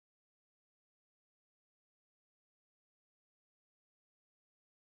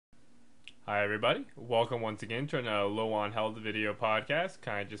Hi, everybody. Welcome once again to a Low on Health video podcast.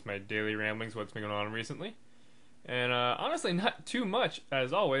 Kind of just my daily ramblings, what's been going on recently. And honestly, not too much,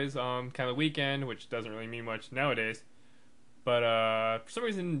 as always. Kind of weekend, which doesn't really mean much nowadays. But for some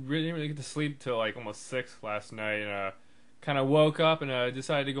reason, really didn't really get to sleep till like almost 6 last night. And kind of woke up and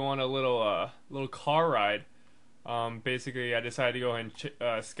decided to go on a little car ride. Basically, I decided to go and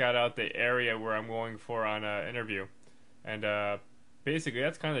scout out the area where I'm going for on an interview. And basically,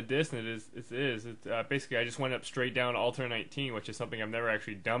 that's kind of the distance it is. Basically, I just went up straight down Alter 19, which is something I've never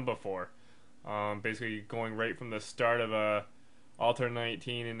actually done before. Basically, going right from the start of Alter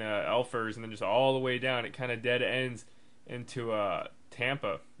 19 in Elfers and then just all the way down. It kind of dead ends into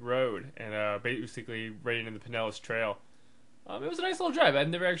Tampa Road and basically right into the Pinellas Trail. It was a nice little drive. I've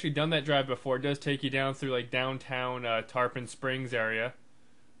never actually done that drive before. It does take you down through like downtown Tarpon Springs area,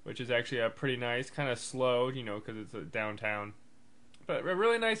 which is actually pretty nice. Kind of slow, because it's a downtown. But a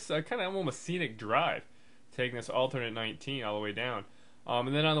really nice, kind of almost scenic drive, taking this alternate 19 all the way down.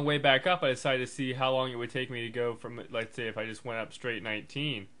 And then on the way back up, I decided to see how long it would take me to go from, let's say, if I just went up straight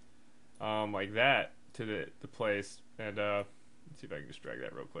 19, like that, to the place. And let's see if I can just drag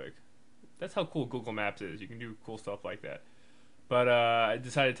that real quick. That's how cool Google Maps is. You can do cool stuff like that. But I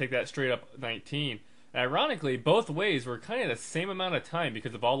decided to take that straight up 19. And ironically, both ways were kind of the same amount of time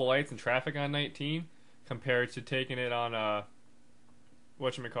because of all the lights and traffic on 19 compared to taking it on on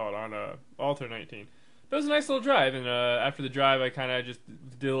Alter 19. But it was a nice little drive, and after the drive, I kind of just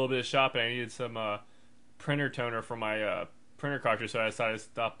did a little bit of shopping. I needed some printer toner for my printer cartridge, so I decided to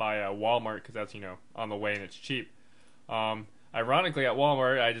stop by Walmart because that's on the way and it's cheap. Ironically, at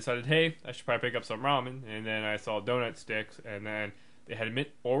Walmart, I decided, hey, I should probably pick up some ramen, and then I saw donut sticks, and then they had mint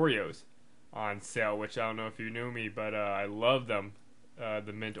Oreos on sale, which I don't know if you knew me, but I love them,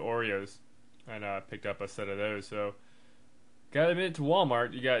 the mint Oreos, and picked up a set of those. So, gotta admit, to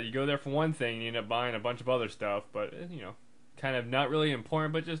Walmart, you go there for one thing, and you end up buying a bunch of other stuff, but kind of not really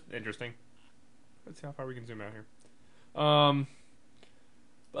important, but just interesting. Let's see how far we can zoom out here.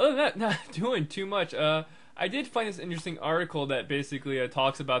 Other than that, not doing too much. I did find this interesting article that basically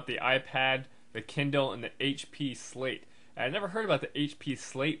talks about the iPad, the Kindle, and the HP Slate. I had never heard about the HP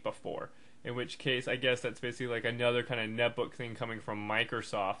Slate before, in which case I guess that's basically like another kind of netbook thing coming from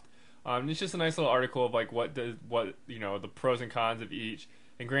Microsoft. It's just a nice little article of like the pros and cons of each.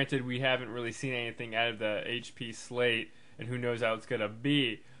 And granted, we haven't really seen anything out of the HP Slate, and who knows how it's gonna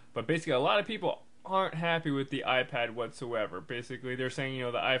be. But basically, a lot of people aren't happy with the iPad whatsoever. Basically, they're saying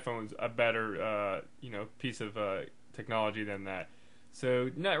the iPhone's a better piece of technology than that.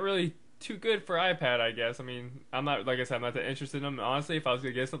 So not really too good for iPad, I guess. I mean, I'm not, like I said, I'm not that interested in them. Honestly, if I was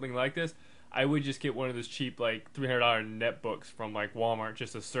gonna get something like this, I would just get one of those cheap like $300 netbooks from like Walmart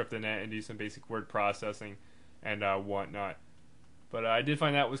just to surf the net and do some basic word processing and whatnot. But I did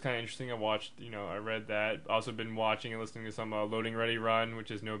find that was kind of interesting. I read that. Also been watching and listening to some Loading Ready Run,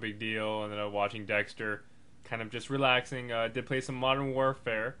 which is no big deal. And then watching Dexter, kind of just relaxing. Did play some Modern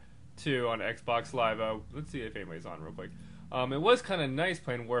Warfare 2 on Xbox Live. Let's see if anybody's on real quick. It was kind of nice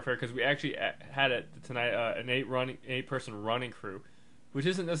playing Warfare because we actually had it tonight, an 8-person running crew, which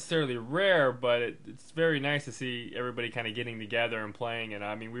isn't necessarily rare, but it's very nice to see everybody kind of getting together and playing. And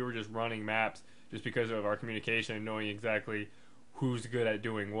I mean, we were just running maps just because of our communication and knowing exactly who's good at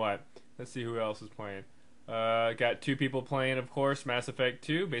doing what. Let's see who else is playing. Got 2 people playing, of course, Mass Effect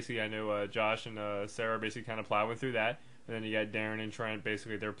 2. Basically, I know Josh and Sarah basically kind of plowing through that. And then you got Darren and Trent.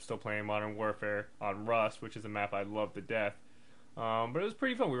 Basically, they're still playing Modern Warfare on Rust, which is a map I love to death. But it was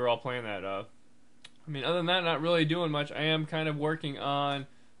pretty fun. We were all playing that. I mean, other than that, not really doing much. I am kind of working on,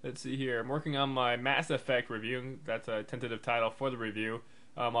 let's see here, I'm working on my Mass Effect review. That's a tentative title for the review.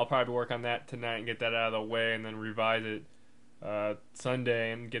 I'll probably work on that tonight and get that out of the way and then revise it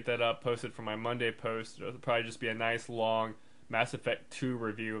Sunday and get that up, posted for my Monday post. It'll probably just be a nice long Mass Effect 2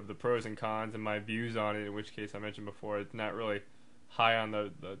 review of the pros and cons and my views on it, in which case I mentioned before, it's not really high on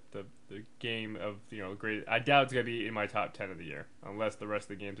the game of, great. I doubt it's going to be in my top 10 of the year, unless the rest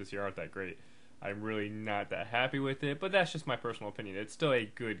of the games this year aren't that great. I'm really not that happy with it, but that's just my personal opinion. It's still a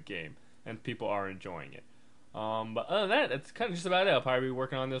good game, and people are enjoying it. But other than that, that's kind of just about it. I'll probably be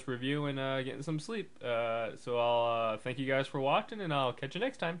working on this review and getting some sleep. So I'll thank you guys for watching, and I'll catch you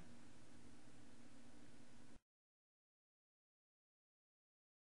next time.